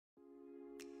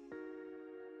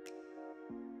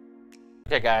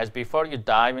Okay guys, before you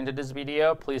dive into this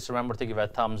video, please remember to give a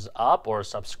thumbs up or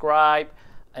subscribe,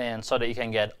 and so that you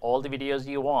can get all the videos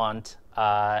you want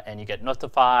and you get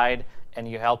notified and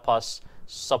you help us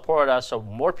support us so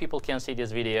more people can see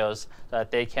these videos so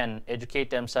that they can educate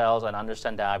themselves and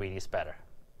understand diabetes better.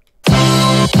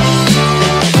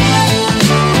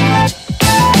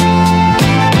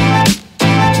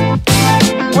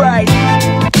 Right.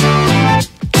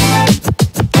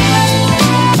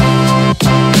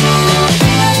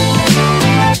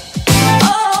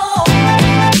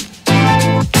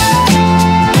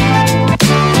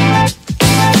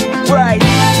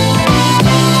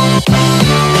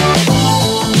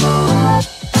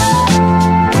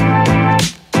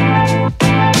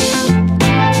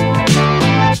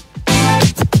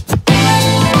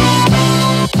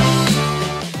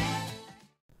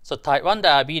 So type 1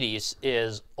 diabetes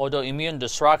is autoimmune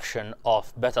destruction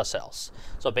of beta cells.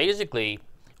 So basically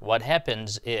what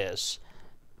happens is,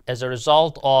 as a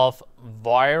result of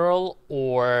viral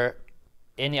or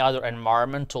any other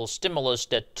environmental stimulus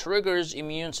that triggers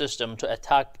immune system to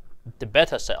attack the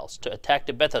beta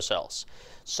cells,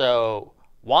 So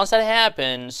once that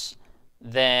happens,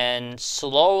 then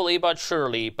slowly but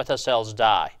surely beta cells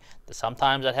die.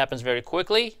 Sometimes that happens very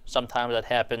quickly, sometimes that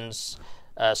happens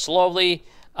slowly.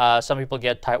 Some people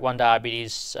get type 1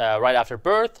 diabetes right after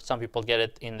birth. Some people get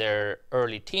it in their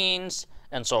early teens,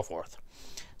 and so forth.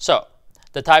 So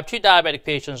the type 2 diabetic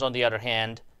patients, on the other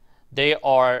hand, they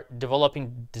are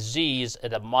developing disease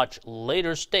at a much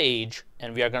later stage,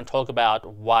 and we are going to talk about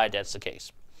why that's the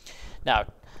case. Now,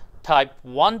 type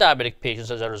 1 diabetic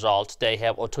patients, as a result, they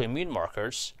have autoimmune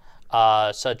markers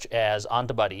such as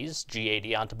antibodies, GAD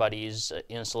antibodies,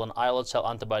 insulin islet cell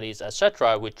antibodies,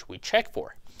 etc., which we check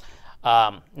for.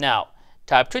 Now,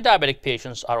 type 2 diabetic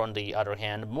patients are, on the other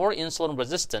hand, more insulin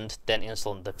resistant than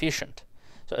insulin deficient.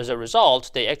 So as a result,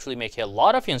 they actually make a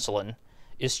lot of insulin.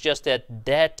 It's just that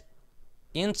that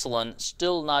insulin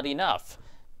still not enough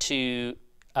to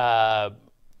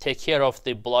take care of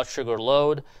the blood sugar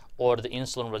load or the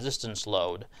insulin resistance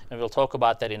load. And we'll talk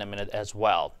about that in a minute as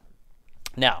well.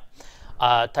 Now,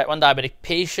 type 1 diabetic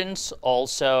patients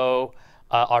also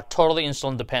are totally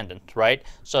insulin dependent, right?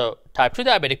 So type 2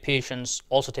 diabetic patients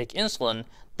also take insulin.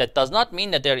 That does not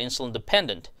mean that they're insulin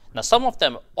dependent. Now, some of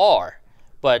them are,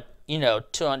 but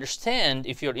to understand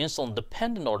if you're insulin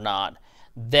dependent or not,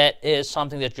 that is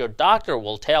something that your doctor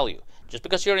will tell you. Just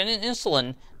because you're in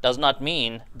insulin does not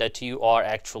mean that you are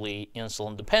actually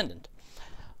insulin dependent.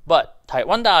 But type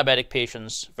 1 diabetic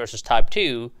patients versus type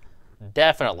 2,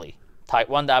 definitely. Type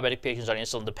 1 diabetic patients are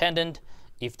insulin dependent.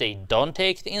 If they don't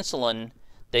take the insulin,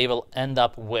 they will end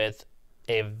up with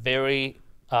a very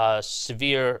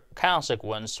severe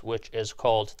consequence, which is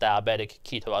called diabetic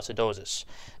ketoacidosis.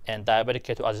 And diabetic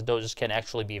ketoacidosis can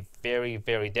actually be very,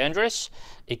 very dangerous.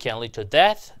 It can lead to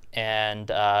death, and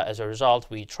as a result,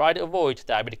 we try to avoid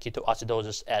diabetic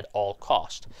ketoacidosis at all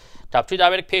costs. Type 2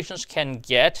 diabetic patients can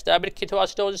get diabetic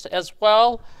ketoacidosis as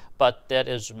well, but that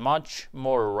is much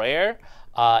more rare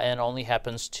and only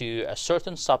happens to a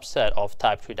certain subset of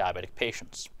type 2 diabetic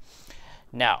patients.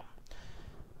 Now,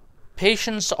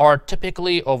 patients are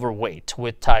typically overweight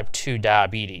with type 2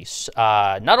 diabetes.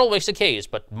 Not always the case,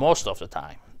 but most of the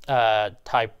time.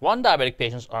 Type 1 diabetic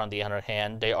patients, on the other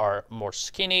hand, they are more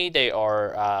skinny. They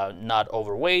are not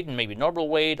overweight, maybe normal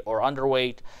weight or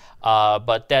underweight.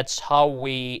 But that's how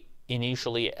we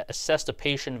initially assess the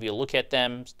patient. We look at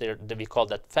them. We call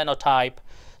that phenotype.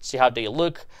 See how they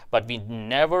look, but we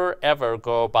never ever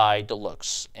go by the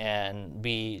looks, and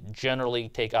we generally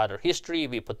take out their history,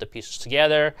 we put the pieces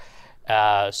together.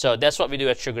 So that's what we do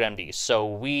at SugarMD. So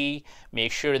we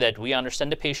make sure that we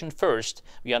understand the patient first,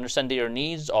 we understand their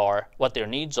needs are, what their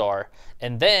needs are,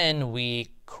 and then we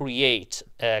craft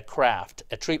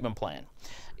a treatment plan.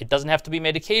 It doesn't have to be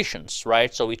medications,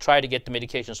 right? So we try to get the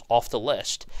medications off the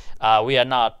list. We are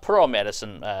not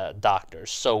pro-medicine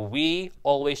doctors. So we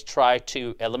always try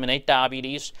to eliminate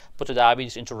diabetes, put the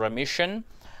diabetes into remission.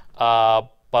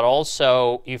 But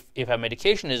also, if a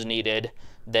medication is needed,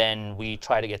 then we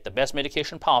try to get the best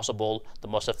medication possible, the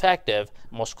most effective,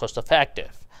 most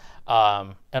cost-effective.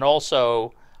 And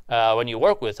also, when you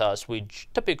work with us, we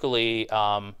typically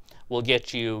will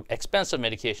get you expensive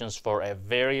medications for a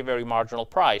very, very marginal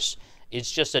price.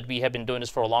 It's just that we have been doing this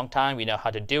for a long time. We know how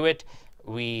to do it.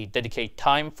 We dedicate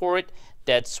time for it.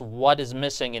 That's what is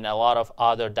missing in a lot of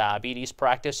other diabetes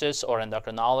practices or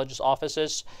endocrinologist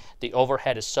offices. The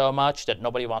overhead is so much that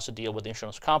nobody wants to deal with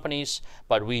insurance companies,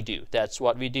 but we do. That's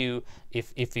what we do.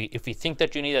 If we think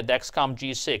that you need a Dexcom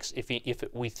G6, if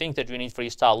we think that you need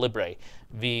Freestyle Libre,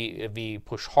 we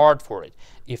push hard for it.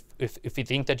 If we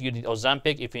think that you need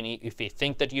Ozempic, if we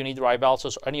think that you need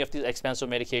Rybelsus or any of these expensive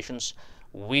medications,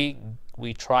 we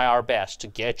try our best to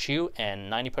get you,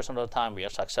 and 90% of the time we are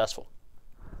successful.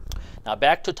 Now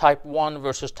back to type 1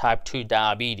 versus type 2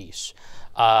 diabetes.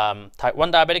 Type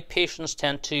 1 diabetic patients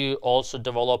tend to also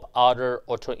develop other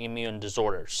autoimmune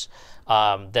disorders.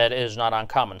 That is not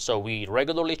uncommon. So we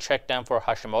regularly check them for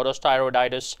Hashimoto's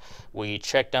thyroiditis. We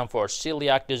check them for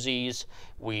celiac disease.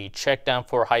 We check them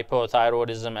for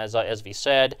hypothyroidism, as we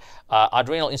said.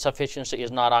 Adrenal insufficiency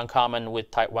is not uncommon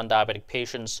with type 1 diabetic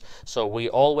patients. So we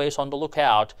always on the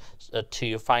lookout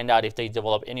to find out if they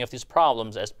develop any of these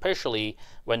problems, especially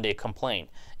when they complain.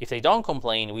 If they don't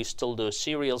complain, we still do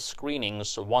serial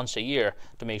screenings once a year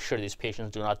to make sure these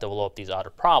patients do not develop these other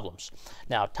problems.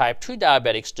 Now, type 2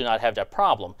 diabetics do not have that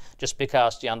problem just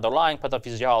because the underlying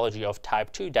pathophysiology of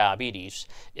type 2 diabetes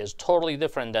is totally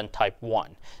different than type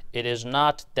 1. It is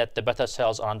not that the beta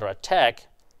cells are under attack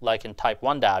like in type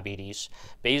 1 diabetes.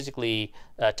 Basically,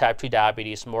 type 2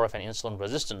 diabetes is more of an insulin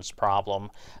resistance problem.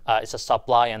 It's a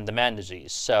supply and demand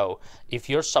disease. So if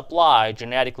your supply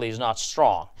genetically is not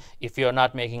strong, if you're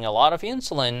not making a lot of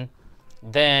insulin,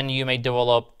 then you may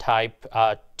develop type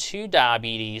 2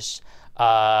 diabetes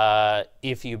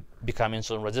if you become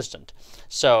insulin resistant.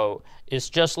 So it's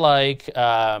just like,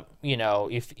 you know,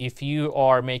 if you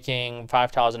are making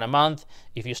 $5,000 a month,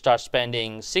 if you start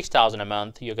spending $6,000 a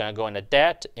month, you're going to go into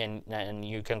debt and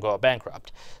you can go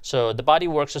bankrupt. So the body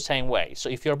works the same way. So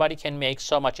if your body can make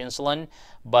so much insulin,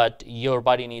 but your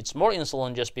body needs more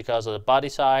insulin just because of the body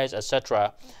size,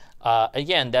 etc.,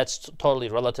 again, that's totally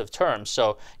relative terms.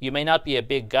 So you may not be a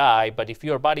big guy, but if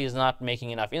your body is not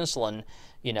making enough insulin,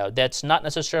 you know, that's not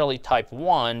necessarily type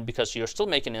 1 because you're still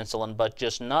making insulin, but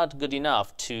just not good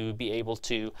enough to be able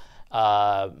to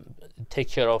take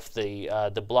care of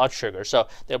the blood sugar. So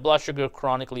their blood sugar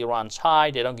chronically runs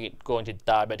high. They don't go into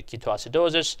diabetic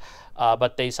ketoacidosis,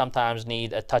 but they sometimes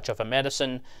need a touch of a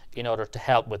medicine in order to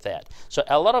help with that. So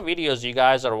a lot of videos you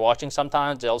guys are watching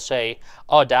sometimes, they'll say,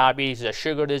 oh, diabetes is a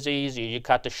sugar disease. You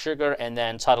cut the sugar and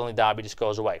then suddenly diabetes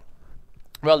goes away.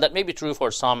 Well, that may be true for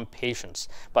some patients,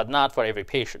 but not for every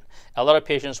patient. A lot of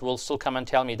patients will still come and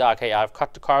tell me, Doc, hey, I've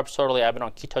cut the carbs totally, I've been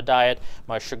on keto diet,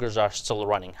 my sugars are still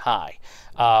running high.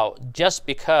 Just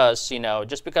because you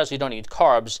don't eat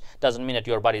carbs doesn't mean that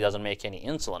your body doesn't make any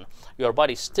insulin. Your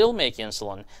body still makes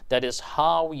insulin. That is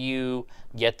how you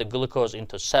get the glucose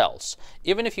into cells.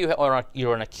 Even if you're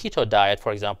on a keto diet,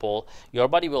 for example, your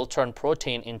body will turn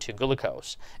protein into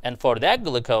glucose. And for that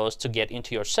glucose to get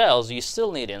into your cells, you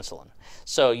still need insulin.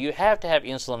 So you have to have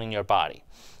insulin in your body.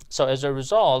 So as a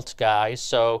result,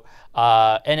 guys,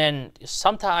 and then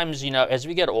sometimes, as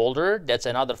we get older, that's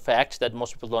another fact that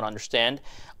most people don't understand.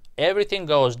 Everything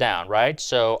goes down, right?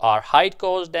 So our height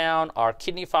goes down, our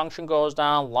kidney function goes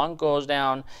down, lung goes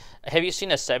down. Have you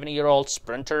seen a 70-year-old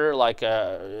sprinter like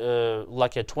a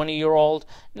 20-year-old?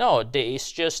 No,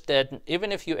 it's just that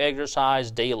even if you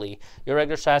exercise daily, your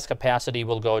exercise capacity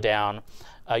will go down.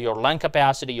 Your lung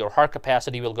capacity, your heart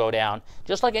capacity will go down.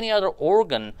 Just like any other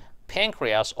organ,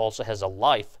 pancreas also has a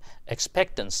life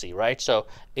expectancy, right? So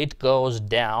it goes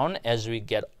down as we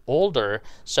get older.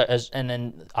 And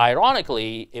then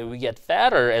ironically, we get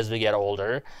fatter as we get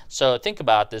older. So think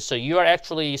about this. So you are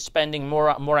actually spending more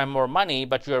and more money,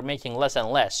 but you're making less and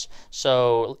less.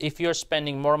 So if you're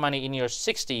spending more money in your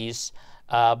 60s,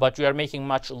 but you are making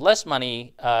much less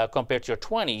money compared to your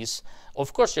 20s,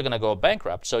 of course you're going to go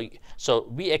bankrupt. So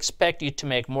we expect you to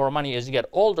make more money as you get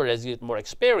older, as you get more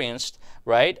experienced,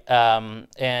 right? And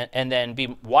then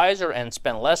be wiser and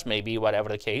spend less, maybe, whatever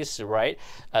the case, right?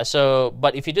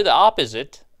 But if you do the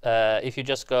opposite, if you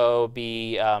just go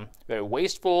be very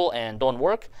wasteful and don't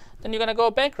work, then you're going to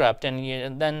go bankrupt,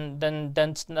 and then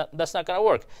that's not going to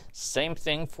work. Same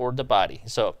thing for the body.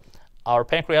 So our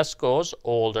pancreas goes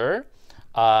older.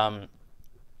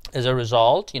 As a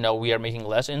result, we are making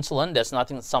less insulin. That's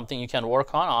not something you can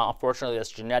work on. Unfortunately,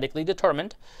 that's genetically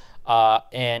determined.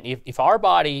 And if our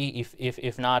body,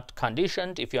 if not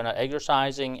conditioned, if you're not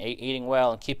exercising, eating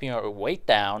well, and keeping your weight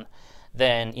down,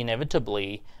 then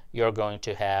inevitably you're going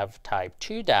to have type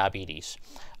 2 diabetes.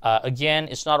 Again,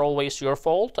 it's not always your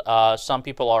fault. Some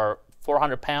people are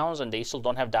 400 pounds and they still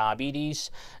don't have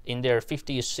diabetes in their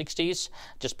 50s, 60s,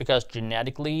 just because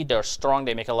genetically they're strong,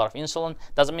 they make a lot of insulin,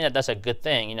 doesn't mean that that's a good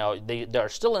thing. You know, they're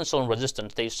still insulin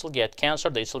resistant. They still get cancer,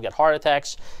 they still get heart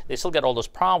attacks, they still get all those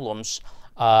problems.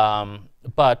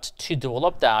 But to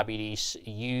develop diabetes,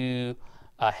 you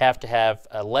have to have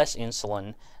less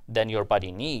insulin than your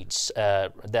body needs.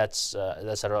 That's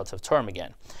a relative term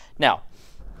again. Now,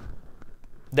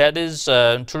 that is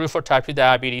true for type 2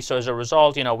 diabetes. So as a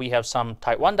result, you know, we have some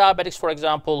type 1 diabetics, for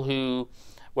example, who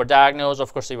were diagnosed.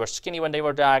 Of course, they were skinny when they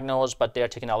were diagnosed, but they're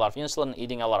taking a lot of insulin,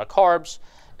 eating a lot of carbs.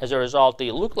 As a result,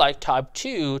 they look like type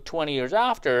 2 20 years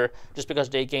after, just because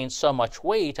they gained so much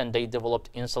weight and they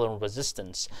developed insulin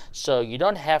resistance. So you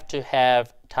don't have to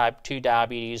have type 2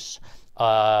 diabetes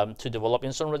to develop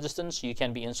insulin resistance. You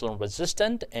can be insulin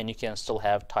resistant and you can still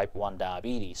have type 1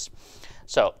 diabetes.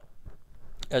 So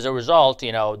as a result,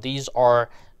 you know, these are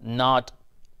not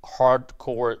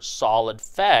hardcore solid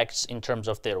facts in terms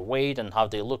of their weight and how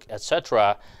they look,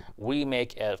 etc. We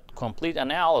make a complete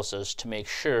analysis to make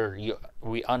sure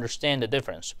we understand the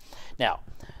difference. Now,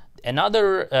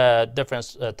 another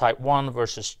difference, type 1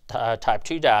 versus type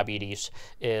 2 diabetes,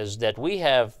 is that we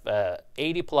have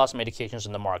 80 plus medications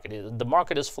in the market. The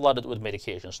market is flooded with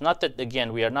medications. Not that,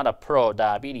 again, we are not a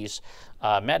pro-diabetes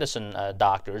medicine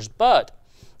doctors, but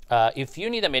if you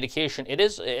need a medication, it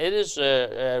is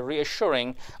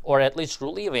reassuring, or at least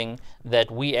relieving, that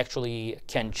we actually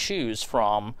can choose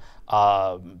from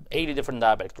 80 different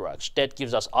diabetic drugs. That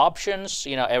gives us options.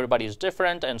 You know, everybody is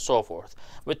different and so forth.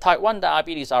 With type 1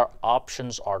 diabetes, our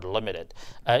options are limited.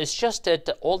 It's just that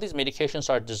all these medications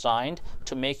are designed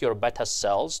to make your beta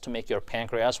cells, to make your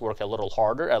pancreas work a little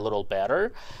harder, a little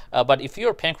better. But if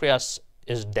your pancreas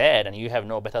is dead and you have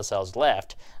no beta cells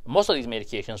left, most of these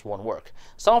medications won't work.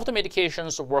 Some of the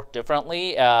medications work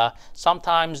differently.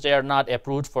 Sometimes they are not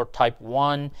approved for type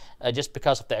 1 just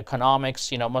because of the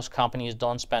economics. You know, most companies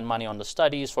don't spend money on the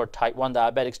studies for type 1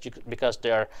 diabetics because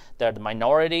they're the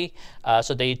minority.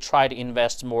 So they try to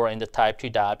invest more in the type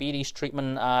 2 diabetes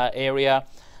treatment area.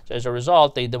 So as a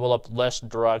result, they develop less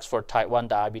drugs for type 1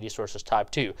 diabetes versus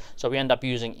type 2. So we end up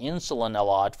using insulin a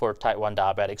lot for type 1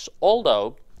 diabetics,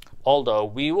 although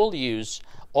we will use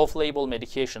off-label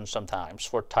medications sometimes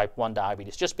for type 1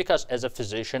 diabetes, just because as a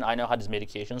physician I know how these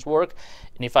medications work,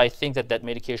 and if I think that that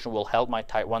medication will help my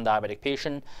type 1 diabetic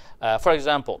patient, for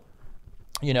example,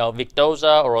 you know,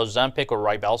 Victoza or Ozempic or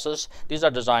Rybelsus, these are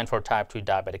designed for type 2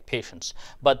 diabetic patients.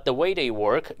 But the way they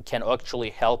work can actually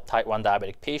help type 1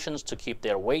 diabetic patients to keep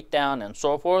their weight down and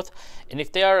so forth. And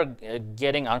if they are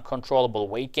getting uncontrollable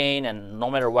weight gain, and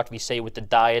no matter what we say with the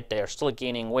diet, they are still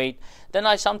gaining weight, then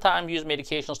I sometimes use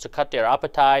medications to cut their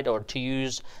appetite, or to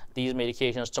use these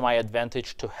medications to my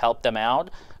advantage to help them out.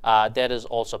 That is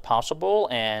also possible,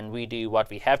 and we do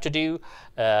what we have to do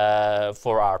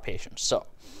for our patients. So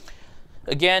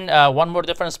again, one more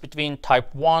difference between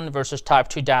type 1 versus type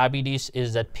 2 diabetes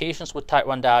is that patients with type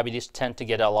 1 diabetes tend to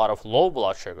get a lot of low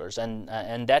blood sugars, and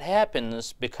that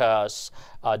happens because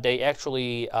they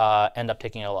actually end up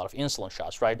taking a lot of insulin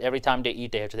shots, right? Every time they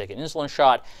eat, they have to take an insulin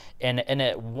shot, and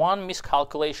one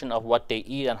miscalculation of what they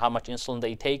eat and how much insulin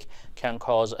they take can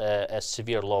cause a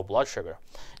severe low blood sugar.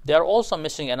 They are also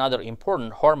missing another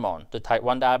important hormone. The type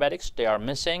 1 diabetics, they are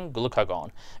missing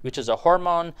glucagon, which is a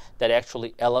hormone that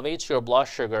actually elevates your blood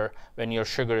sugar when your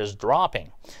sugar is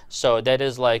dropping. So that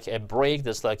is like a brake,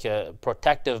 that's like a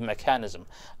protective mechanism.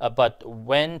 But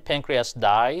when pancreas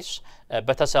dies,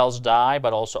 beta cells die,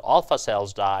 but also alpha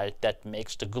cells die. That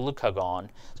makes the glucagon.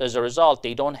 So as a result,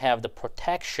 they don't have the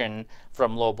protection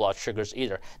from low blood sugars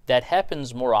either. That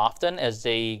happens more often as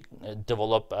they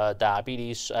develop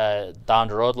diabetes down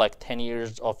the road, like 10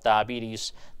 years of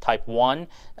diabetes type 1.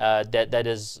 That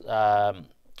is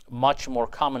much more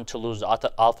common to lose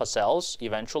alpha cells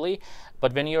eventually.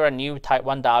 But when you're a new type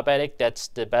 1 diabetic, that's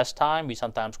the best time. We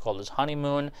sometimes call this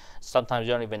honeymoon. Sometimes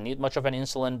you don't even need much of an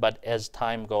insulin, but as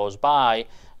time goes by,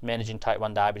 managing type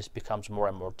 1 diabetes becomes more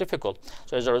and more difficult.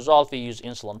 So as a result, we use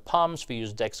insulin pumps, we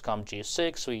use Dexcom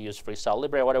G6, we use Freestyle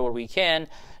Libre, whatever we can,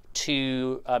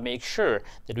 to make sure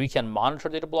that we can monitor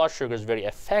their blood sugars very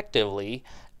effectively,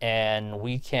 and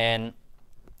we can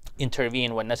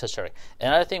intervene when necessary.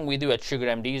 Another thing we do at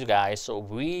SugarMD, guys, so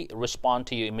we respond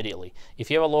to you immediately.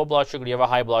 If you have a low blood sugar, you have a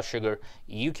high blood sugar,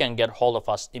 you can get hold of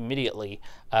us immediately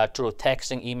through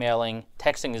texting, emailing.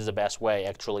 Texting is the best way,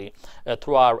 actually,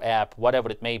 through our app, whatever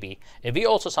it may be. And we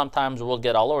also sometimes will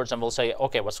get alerts and we'll say,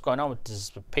 okay, what's going on with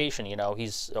this patient? You know,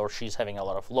 he's or she's having a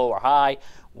lot of low or high.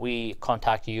 We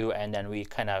contact you, and then we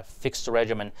kind of fix the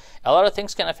regimen. A lot of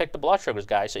things can affect the blood sugars,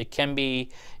 guys. So it can be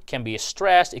It can be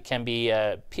stress. It can be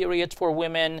periods for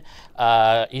women.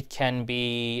 It can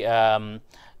be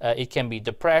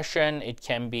depression. It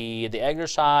can be the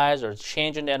exercise or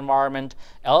change in the environment.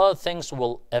 A lot of things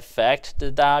will affect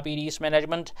the diabetes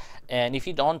management. And if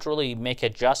you don't really make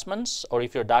adjustments, or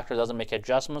if your doctor doesn't make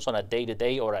adjustments on a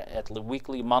day-to-day or at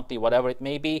weekly, monthly, whatever it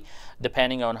may be,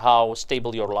 depending on how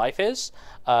stable your life is,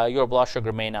 your blood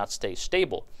sugar may not stay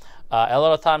stable. A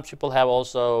lot of times people have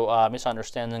also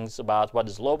misunderstandings about what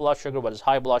is low blood sugar, what is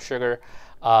high blood sugar,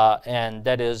 and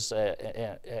that is,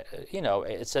 you know,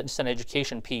 it's an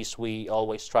education piece we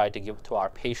always try to give to our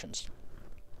patients.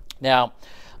 Now,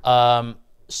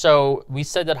 so we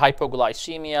said that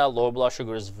hypoglycemia, low blood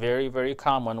sugar, is very, very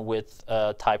common with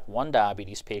type 1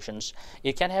 diabetes patients.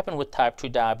 It can happen with type 2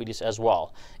 diabetes as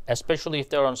well, especially if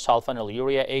they're on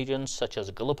sulfonylurea agents such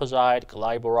as glipizide,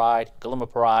 glyburide,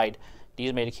 glimepiride.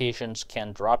 These medications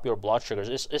can drop your blood sugars.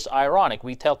 It's ironic.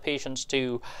 We tell patients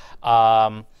to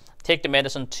take the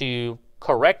medicine to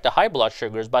correct the high blood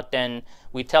sugars, but then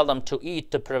we tell them to eat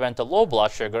to prevent the low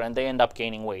blood sugar, and they end up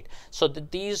gaining weight. So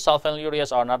these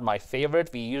sulfonylureas are not my favorite.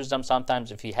 We use them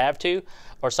sometimes if you have to,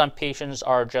 or some patients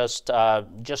are just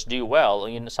do well,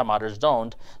 you know, some others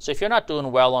don't. So if you're not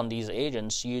doing well on these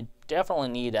agents, you definitely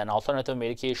need an alternative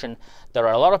medication. There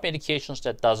are a lot of medications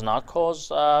that does not cause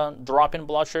drop in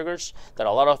blood sugars. There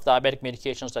are a lot of diabetic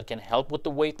medications that can help with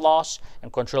the weight loss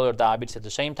and control your diabetes at the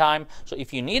same time. So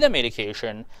if you need a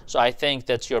medication, so I think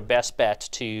that's your best bet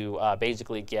to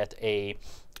basically get a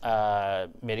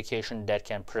medication that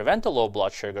can prevent the low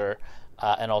blood sugar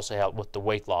and also help with the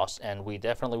weight loss. And we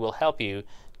definitely will help you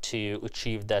to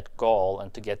achieve that goal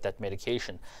and to get that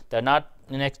medication. They're not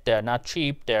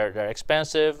cheap, they're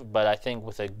expensive, but I think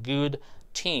with a good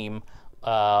team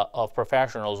of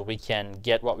professionals, we can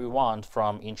get what we want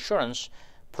from insurance,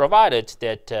 provided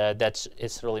that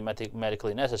it's really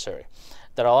medically necessary.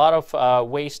 There are a lot of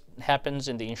waste happens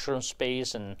in the insurance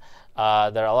space, and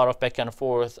there are a lot of back and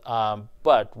forth,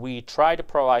 but we try to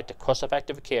provide the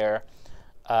cost-effective care,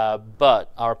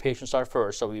 but our patients are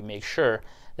first, so we make sure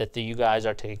that you guys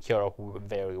are taken care of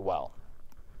very well.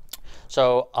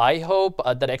 So I hope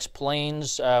that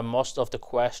explains most of the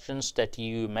questions that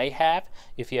you may have.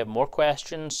 If you have more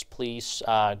questions, please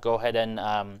go ahead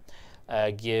and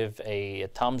give a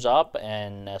thumbs up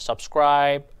and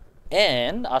subscribe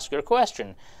and ask your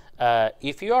question.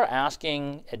 If you are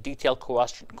asking a detailed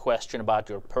question about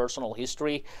your personal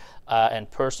history and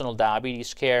personal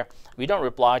diabetes care, we don't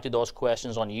reply to those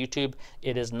questions on YouTube.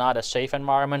 It is not a safe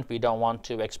environment. We don't want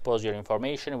to expose your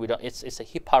information. It's a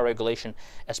HIPAA regulation,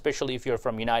 especially if you're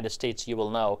from the United States. You will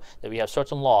know that we have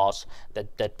certain laws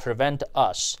that prevent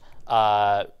us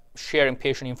sharing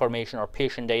patient information or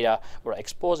patient data or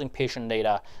exposing patient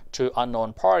data to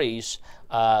unknown parties.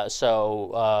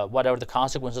 So whatever the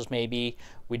consequences may be,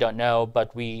 we don't know,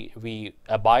 but we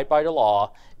abide by the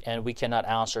law, and we cannot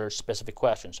answer specific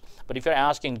questions. But if you're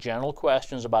asking general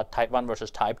questions about type 1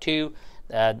 versus type 2,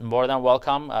 more than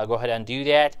welcome. Go ahead and do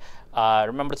that.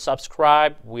 Remember to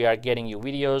subscribe. We are getting you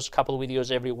videos, a couple of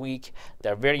videos every week.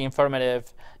 They're very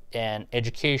informative, and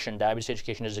education, diabetes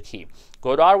education, is the key.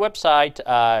 Go to our website,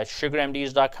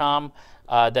 SugarMDs.com.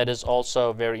 That is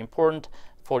also very important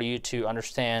for you to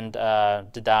understand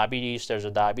the diabetes. There's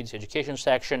a diabetes education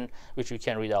section, which you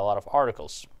can read a lot of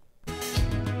articles.